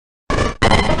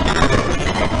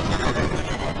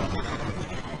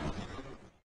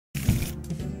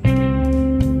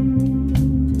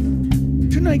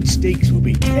Tonight's stakes will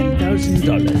be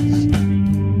 $10,000.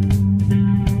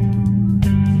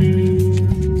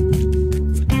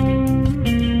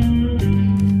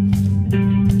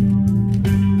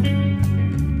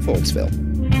 Foldsville.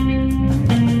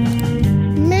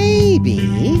 Maybe.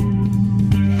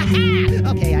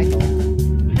 Okay, I fold.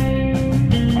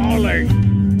 Calling.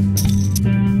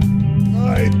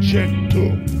 I check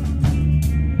too.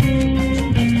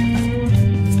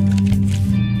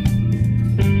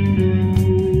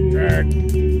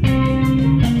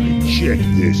 Check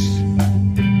this.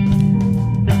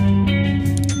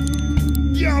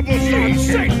 Yeah, for God's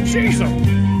sake, Jesus!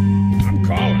 I'm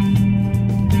calling.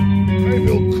 I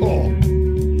will call.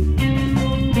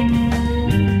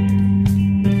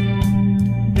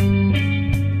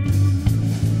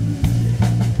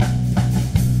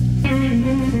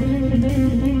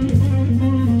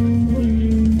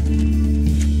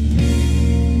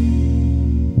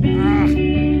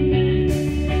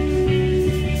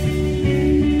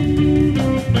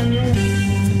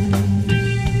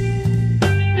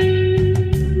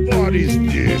 What is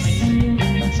this?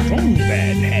 Strong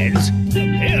bad has a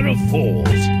pair of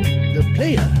fours. The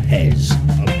player has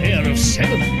a pair of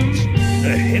sevens.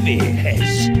 The heavy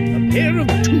has a pair of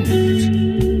twos.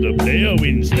 The player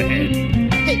wins the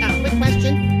hand. Hey, quick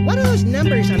question. What do those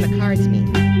numbers on the cards mean?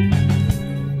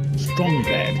 Strong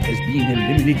bad has been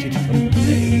eliminated from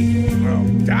play. Well,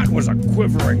 that was a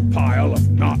quivering pile of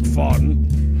not fun.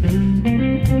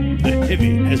 The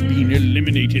heavy has been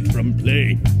eliminated from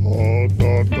play. Oh,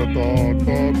 da, da, da,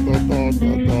 da, da, da,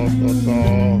 da, da,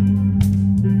 da.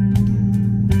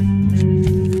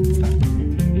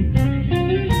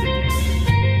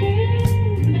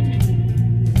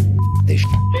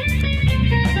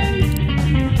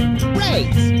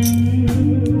 Great!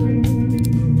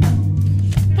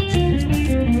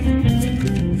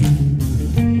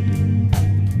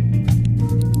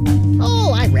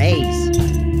 Oh, I raise.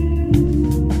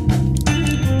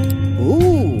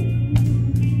 Ooh.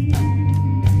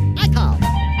 I call.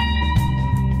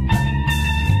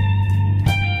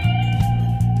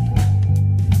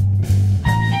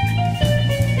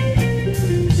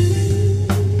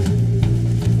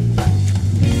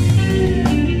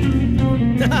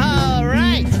 All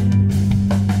right.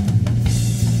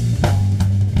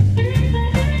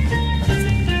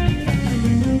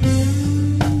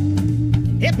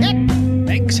 Hip, hip.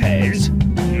 X has a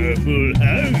full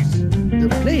house. The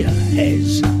player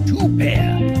has two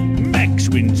pair. Max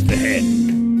wins the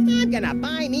hand. I'm gonna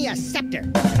buy me a scepter.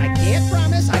 I can't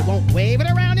promise I won't wave it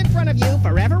around in front of you,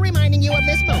 forever reminding you of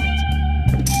this moment.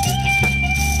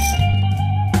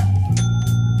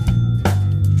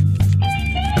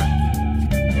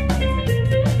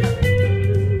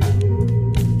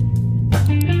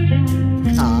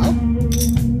 Call.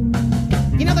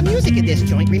 You know, the music in this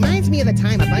joint reminds me of the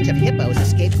time a bunch of hippos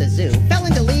escaped the zoo, fell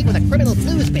into league with a criminal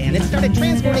blues band, and started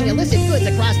transporting illicit goods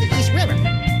across the East River.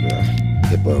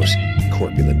 Hippos,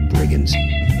 corpulent brigands.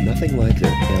 Nothing like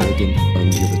their elegant,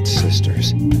 ungulate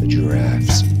sisters, the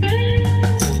giraffes.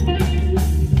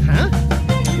 Huh?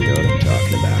 You know what I'm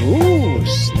talking about. Ooh.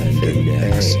 Those slender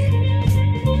necks.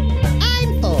 I'm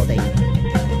folding.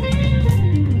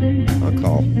 I'll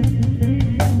call.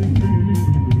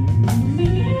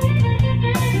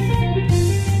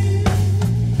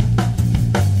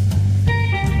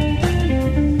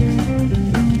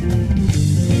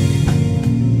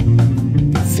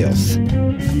 Filth.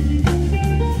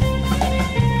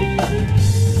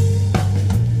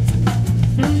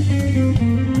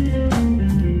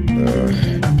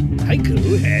 Tycho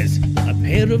has a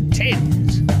pair of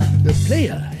tens. The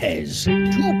player has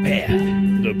two pair.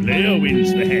 The player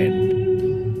wins the hand.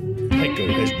 Tycho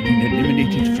has been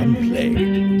eliminated from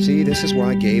play. See, this is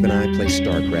why Gabe and I play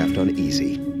StarCraft on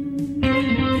easy.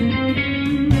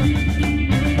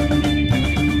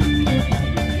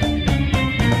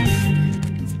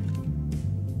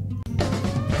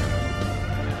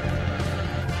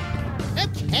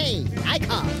 Okay, I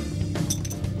call.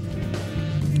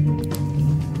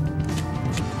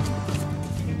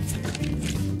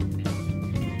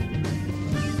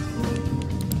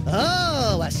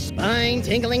 Oh, a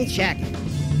spine-tingling check.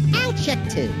 I'll check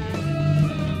too.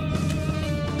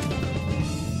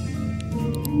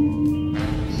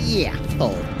 Yeah,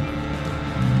 fold.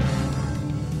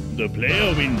 The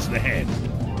player wins the hand.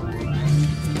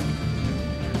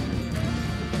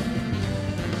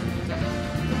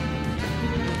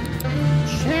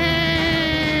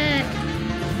 Check.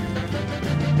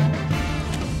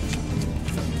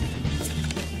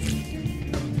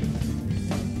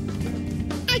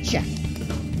 I check.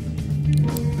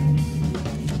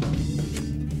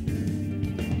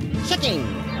 Checking.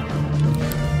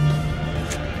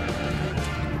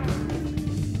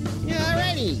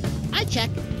 check.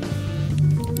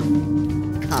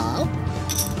 Call.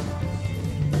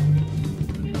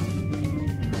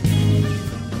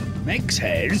 Max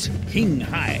has king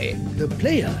high. The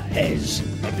player has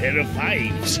a pair of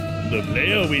fives. The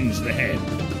player wins the hand.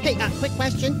 Hey, quick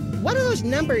question. What do those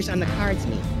numbers on the cards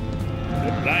mean?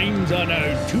 The blinds are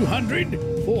now 200,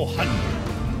 400.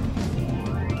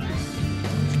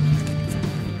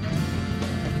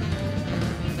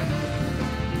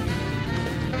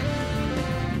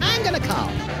 I'm gonna call.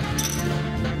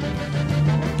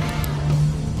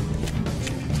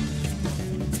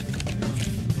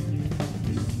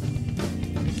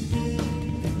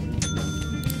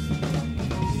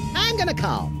 I'm gonna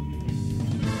call.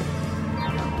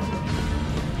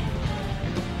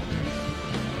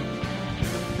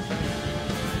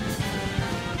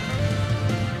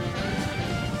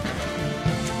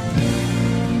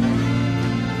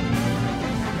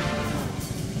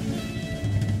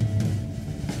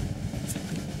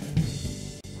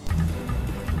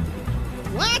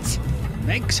 What?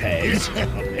 Max has a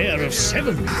pair of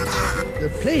sevens. The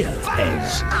player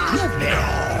has two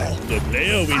pair. The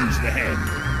player wins the hand.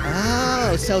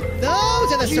 Oh, so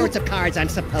those are the sorts of cards I'm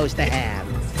supposed to have.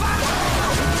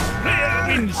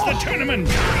 Player wins the tournament.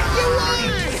 You won!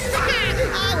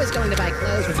 I was going to buy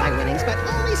clothes with my winnings, but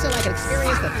only so I could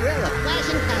experience the thrill of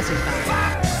flashing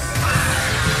passersby.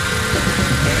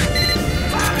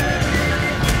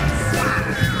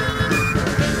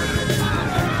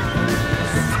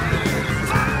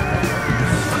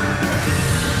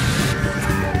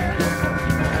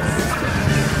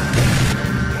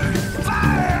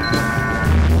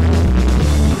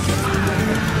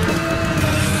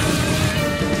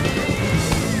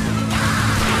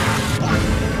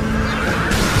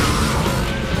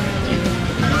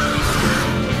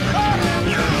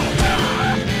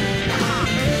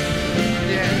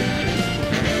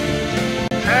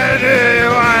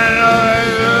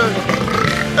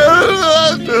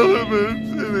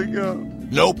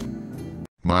 Nope.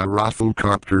 My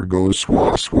rafflecopter goes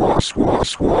swah swah swah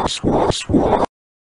swah swah swah.